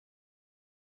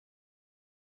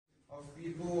of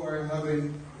people who are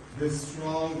having this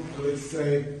strong, let's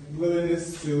say,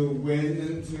 willingness to win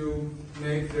and to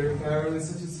make their parents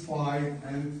satisfied.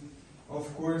 And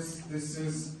of course, this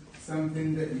is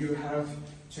something that you have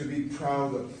to be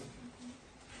proud of.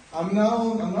 I'm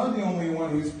not the only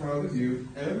one who is proud of you.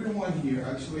 Everyone here,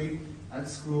 actually, at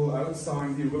school,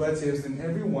 outside, your relatives, and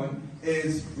everyone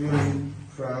is really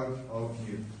proud of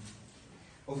you.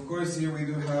 Of course, here we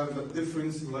do have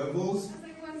different levels.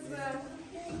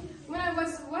 When I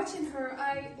was watching her,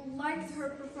 I liked her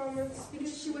performance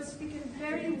because she was speaking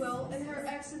very well and her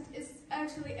accent is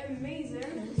actually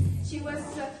amazing. She was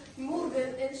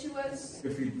moving and she was...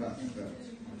 Your feedback.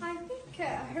 I think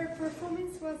her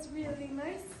performance was really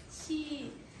nice.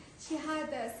 She had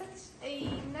such a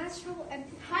natural and...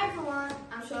 Hi everyone,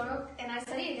 I'm Shorok and I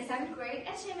study in the 7th grade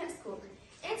at Shemet School.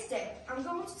 And today I'm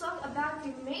going to talk about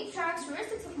the main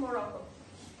characteristics of Morocco.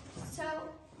 So,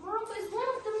 Morocco is one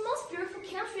of the most beautiful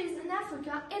countries in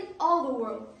Africa and all the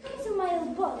world. I went through my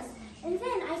old books and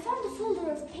then I found a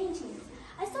folder of paintings.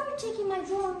 I started checking my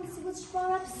drawings, which brought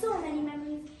up so many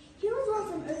memories. Here was one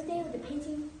from Earth Day with the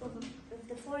painting of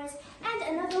the forest, and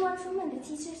another one from when the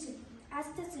teachers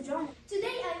asked us to draw.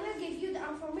 Today I will give you the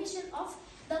information of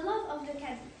the love of the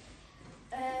country.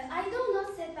 I do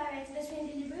not separate between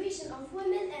the liberation of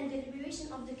women and the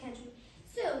liberation of the country.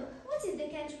 So, what is the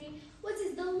country? What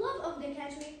is the love of the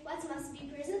country? What must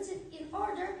be presented in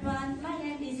order? My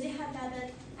name is Rihat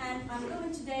Abed and I'm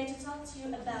going today to talk to you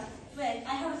about,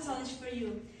 I have a challenge for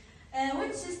you,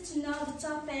 which is to know the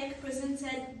topic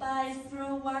presented by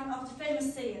through one of the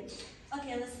famous sayings.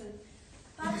 Okay, listen.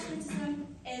 Patriotism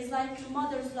is like a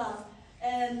mother's love.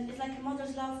 It's like a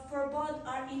mother's love for both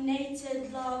our innate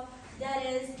love that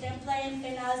is implanted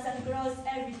in us and grows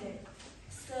every day.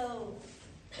 So,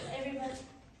 everybody,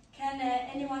 can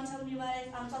anyone tell me what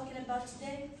I'm talking about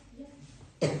today?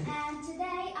 And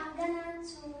today I'm gonna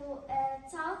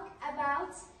talk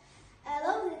about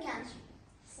love the country.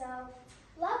 So,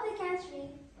 love the country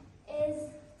is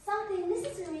something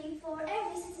necessary for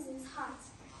every citizen's heart.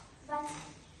 But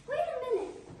wait a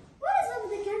minute, what is love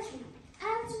the country?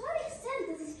 And to what extent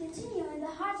does it continue in the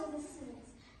heart of the citizens?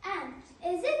 And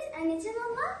is it an eternal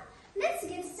love? Let's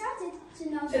get started to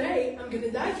know. Today, I'm going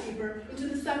to dive deeper into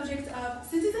the subject of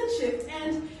citizenship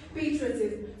and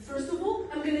patriotism. First of all,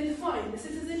 I'm going to define the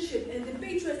citizenship and the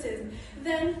patriotism.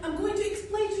 Then, I'm going to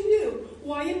explain to you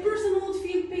why a person would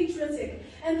feel patriotic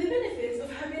and the benefits of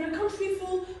having a country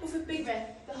full of a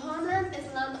patriot. The homeland is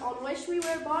land on which we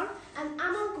were born and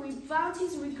among which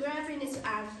bounties we grave in its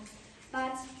earth.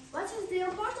 But what is the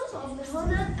importance of the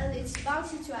homeland and its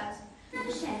bounty to us?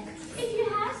 If you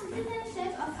have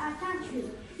citizenship of our country,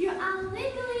 you are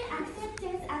legally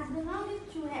accepted as belonging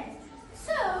to it.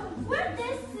 So, where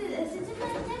does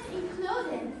citizenship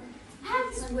included?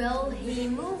 Well, he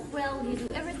moved well, he do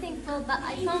everything well, but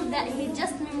I found that he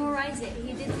just memorized it.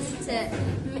 He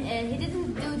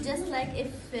didn't do just like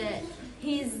if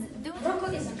he's doing. Morocco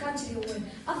is a country where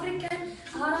African,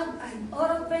 Arab, and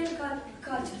European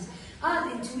cultures are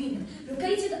intertwined,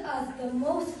 located at the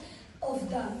most of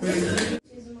the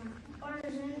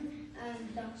Origin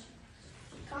and Dutch.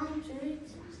 Country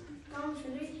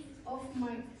of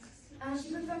migrants.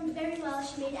 She performed very well.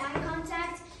 She made eye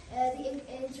contact, the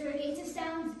interrogative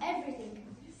sounds, everything.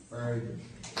 Very good.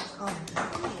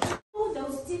 All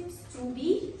those tips to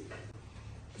be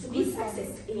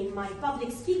success in my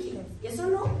public speaking. Yes or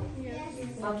no? Yes.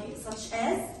 Okay, such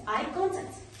as eye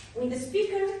contact. When the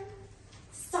speaker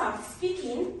starts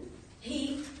speaking,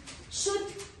 he should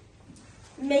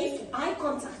make eye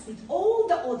contact with all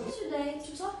the audience. Today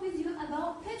to talk with you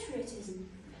about patriotism.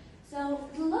 So,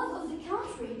 the love of the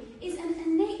country is an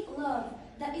innate love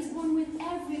that is born with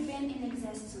every being in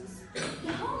existence.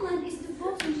 The homeland is the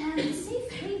bottom and the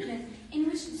safe haven in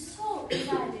which the soul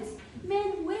resides,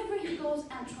 man wherever he goes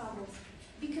and travels.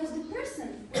 Because the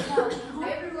person without a home...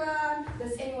 Hi everyone!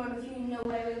 Does anyone of you know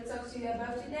what I will talk to you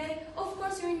about today? Of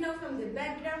course you know from the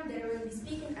background that I will be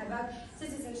speaking about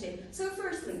citizenship. So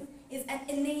firstly, is an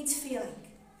innate feeling.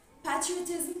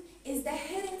 Patriotism is the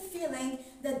hidden feeling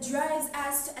that drives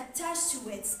us to attach to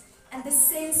it and the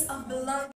sense of belonging.